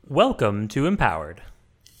Welcome to Empowered.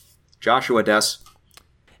 Joshua Des.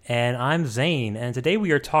 And I'm Zane, and today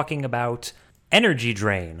we are talking about energy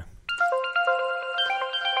drain.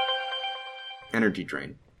 Energy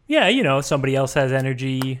drain. Yeah, you know, somebody else has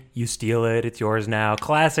energy, you steal it, it's yours now.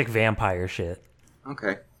 Classic vampire shit.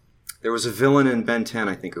 Okay. There was a villain in Ben 10,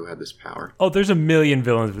 I think, who had this power. Oh, there's a million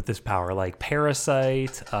villains with this power, like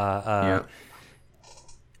Parasite, Yeah.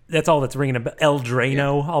 That's all that's ringing a bell. El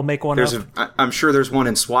Drano, I'll make one up. I'm sure there's one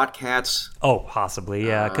in SWAT Cats. Oh, possibly,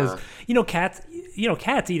 yeah, because,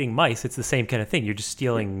 cats eating mice, it's the same kind of thing. You're just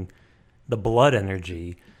stealing the blood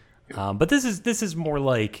energy. But this is more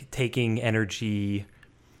like taking energy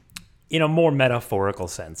in a more metaphorical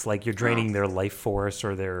sense, like you're draining their life force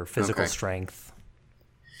or their physical strength.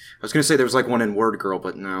 I was going to say there was like one in Word Girl,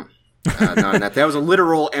 but no. Not in that. That was a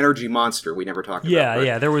literal energy monster we never talked about.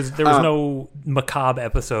 Yeah. There was no macabre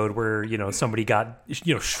episode where, somebody got,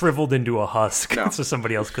 shriveled into a husk so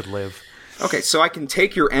somebody else could live. Okay, so I can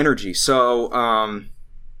take your energy. So,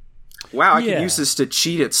 wow, I can use this to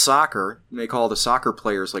cheat at soccer, make all the soccer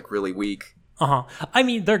players like really weak. I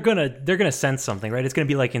mean, they're gonna sense something, right? It's gonna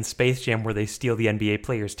be like in Space Jam where they steal the NBA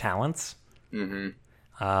players' talents. Mm-hmm.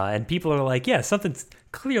 And people are like, yeah, something's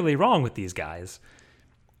clearly wrong with these guys.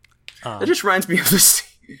 That just reminds me of this.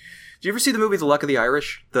 Did you ever see the movie The Luck of the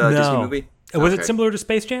Irish? The Disney movie? Was it similar to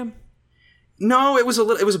Space Jam? No, it was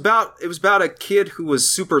about a kid who was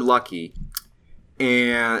super lucky,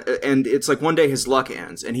 and it's like one day his luck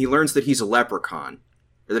ends, and he learns that he's a leprechaun,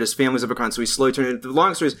 or that his family's a leprechaun. So he's slowly turning. The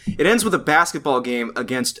long story is, it ends with a basketball game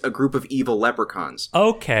against a group of evil leprechauns.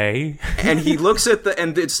 Okay. And he looks at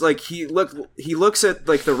it's like he looks at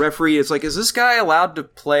like the referee. It's like, is this guy allowed to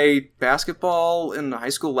play basketball in the high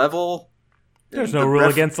school level? There's no rule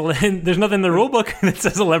against there's nothing in the rule book that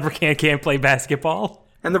says a leprechaun can't play babasketball.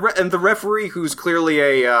 And the referee, who's clearly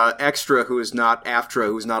a extra, who is not AFTRA,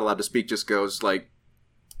 who's not allowed to speak, just goes like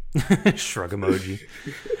shrug emoji.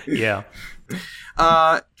 Yeah.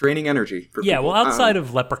 Draining energy for people. Well, outside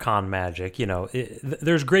of leprechaun magic,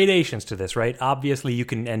 there's gradations to this, right? Obviously, you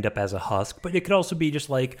can end up as a husk, but it could also be just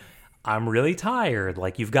like, I'm really tired,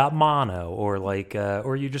 like you've got mono, or like,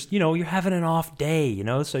 or you just, you're having an off day,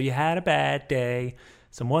 so you had a bad day,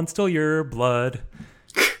 someone stole your blood,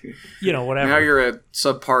 whatever. Now you're a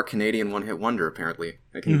subpar Canadian one-hit wonder, apparently.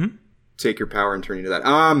 I can take your power and turn you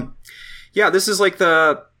into that. This is like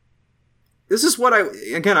this is what I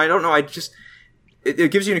don't know,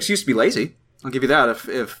 it gives you an excuse to be lazy. I'll give you that.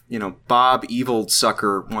 If Bob Evil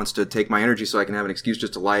Sucker wants to take my energy so I can have an excuse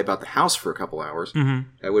just to lie about the house for a couple hours,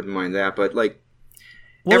 I wouldn't mind that. But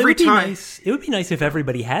every time... It would be nice if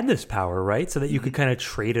everybody had this power, right? So that you could kind of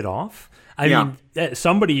trade it off. I mean,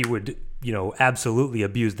 somebody would, absolutely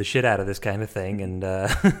abuse the shit out of this kind of thing. And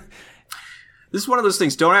this is one of those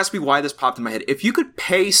things. Don't ask me why this popped in my head. If you could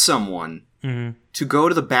pay someone to go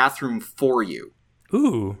to the bathroom for you,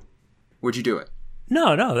 would you do it?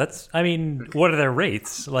 No, what are their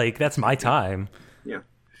rates? Like, that's my time. Yeah.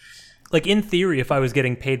 Like, in theory, if I was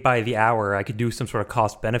getting paid by the hour, I could do some sort of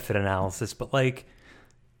cost-benefit analysis, but,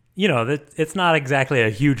 it's not exactly a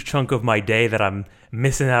huge chunk of my day that I'm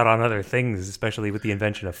missing out on other things, especially with the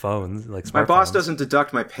invention of phones, like smartphones. My boss doesn't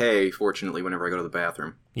deduct my pay, fortunately, whenever I go to the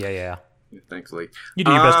bathroom. Yeah. Thankfully. You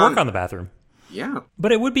do your best work on the bathroom. Yeah.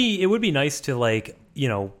 But it would be nice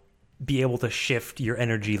to, be able to shift your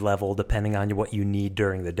energy level depending on what you need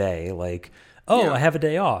during the day. Like, I have a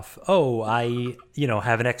day off. Oh, I,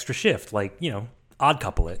 have an extra shift. Like, odd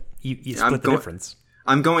couple it. You split the difference.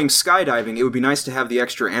 I'm going skydiving. It would be nice to have the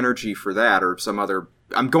extra energy for that, or some other...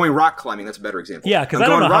 I'm going rock climbing. That's a better example. Yeah, because I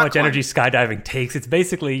don't know how much energy skydiving takes. It's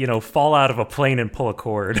basically, fall out of a plane and pull a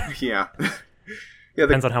cord. Yeah.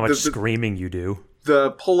 Depends on how much screaming you do.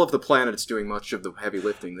 The pull of the planet is doing much of the heavy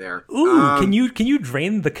lifting there. Ooh, can you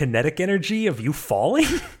drain the kinetic energy of you falling?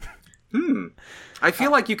 I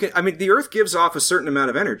feel like you can... I mean, the Earth gives off a certain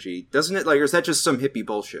amount of energy, doesn't it? Like, or is that just some hippie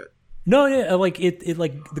bullshit? No, it like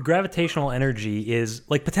the gravitational energy is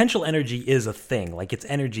like potential energy is a thing. Like it's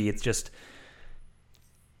energy, it's just...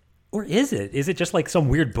 Or is it? Is it just like some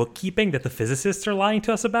weird bookkeeping that the physicists are lying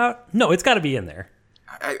to us about? No, it's got to be in there.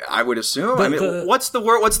 I would assume. What's the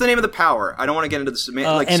word? What's the name of the power? I don't want to get into the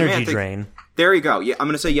energy semantic drain. There you go. Yeah, I'm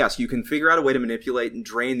going to say yes. You can figure out a way to manipulate and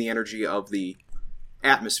drain the energy of the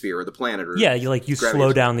atmosphere or the planet. Or you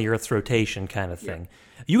slow down the Earth's rotation, kind of thing.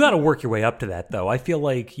 Yeah. You got to work your way up to that, though. I feel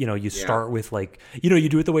like you start with you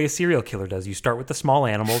do it the way a serial killer does. You start with the small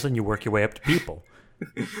animals and you work your way up to people.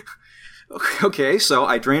 Okay, so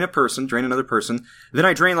I drain another person, then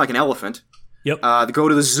I drain like an elephant. Yep. Go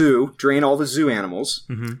to the zoo, drain all the zoo animals.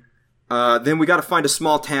 Mm-hmm. Then we got to find a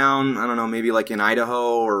small town, I don't know, maybe like in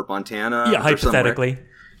Idaho or Montana. Yeah, hypothetically.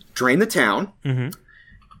 drain the town.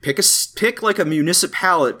 Pick like a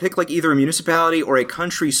municipality. Pick like either a municipality or a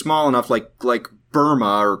country small enough, like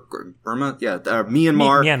Burma or Myanmar.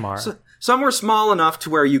 Myanmar. Somewhere small enough to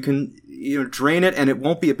where you can drain it and it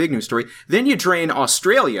won't be a big news story. Then you drain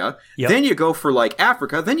Australia. Yep. Then you go for like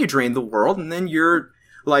Africa. Then you drain the world, and then you're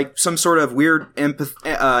like some sort of weird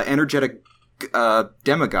energetic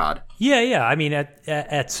demigod. Yeah. I mean,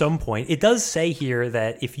 at some point, it does say here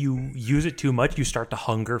that if you use it too much, you start to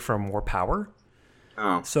hunger for more power.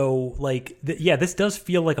 Oh. So, like, this does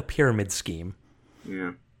feel like a pyramid scheme.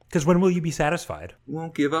 Yeah. Because when will you be satisfied?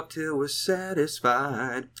 Won't give up till we're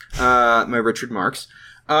satisfied. My Richard Marx.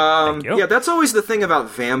 Thank you. Yeah, that's always the thing about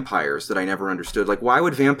vampires that I never understood. Like, why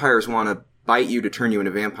would vampires want to bite you to turn you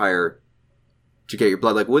into a vampire to get your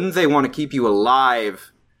blood? Like, wouldn't they want to keep you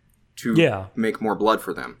alive to make more blood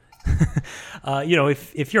for them?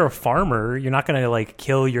 If you're a farmer, you're not going to, like,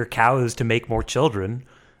 kill your cows to make more children.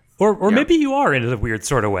 Or maybe you are in a weird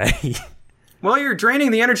sort of way. Well, you're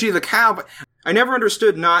draining the energy of the cow, but I never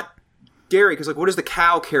understood not dairy, because, like, what does the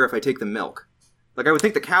cow care if I take the milk? Like, I would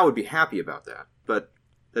think the cow would be happy about that, but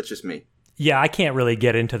that's just me. Yeah, I can't really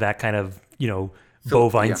get into that kind of,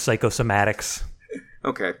 bovine psychosomatics.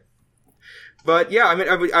 Okay. But, yeah, I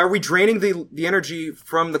mean, are we draining the energy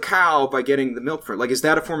from the cow by getting the milk from it? Like, is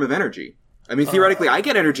that a form of energy? I mean, theoretically, I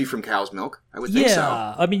get energy from cow's milk. I would think so.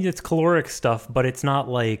 Yeah, I mean, it's caloric stuff, but it's not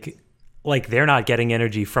like they're not getting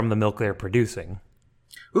energy from the milk they're producing.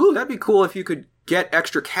 Ooh, that'd be cool if you could get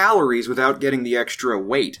extra calories without getting the extra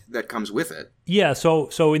weight that comes with it. Yeah,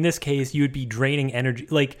 so in this case, you'd be draining energy.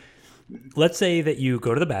 Like, let's say that you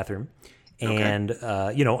go to the bathroom and,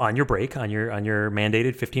 on your break, on your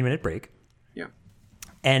mandated 15-minute break. Yeah.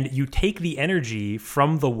 And you take the energy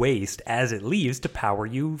from the waste as it leaves to power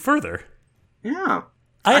you further. Yeah.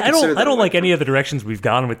 I don't like any of the directions we've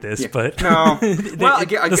gone with this, but no. Well,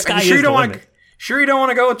 the sky sure is the limit. Sure you don't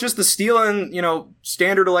want to go with just the steel and,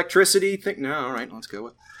 standard electricity thing? No, all right, let's go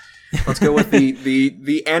with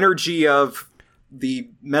the energy of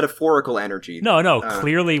the metaphorical energy. No,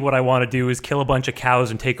 clearly what I want to do is kill a bunch of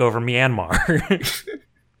cows and take over Myanmar.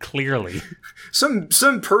 Clearly. Some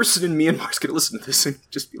person in Myanmar is going to listen to this and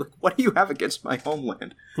just be like, what do you have against my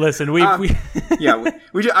homeland? Listen,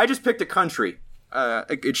 I just picked a country.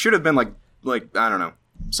 It should have been like I don't know.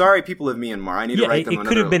 Sorry, people of Myanmar. I need to write them another. It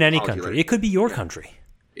could have been any country. Letter. It could be your country.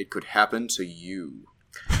 It could happen to you.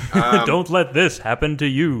 Don't let this happen to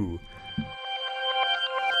you.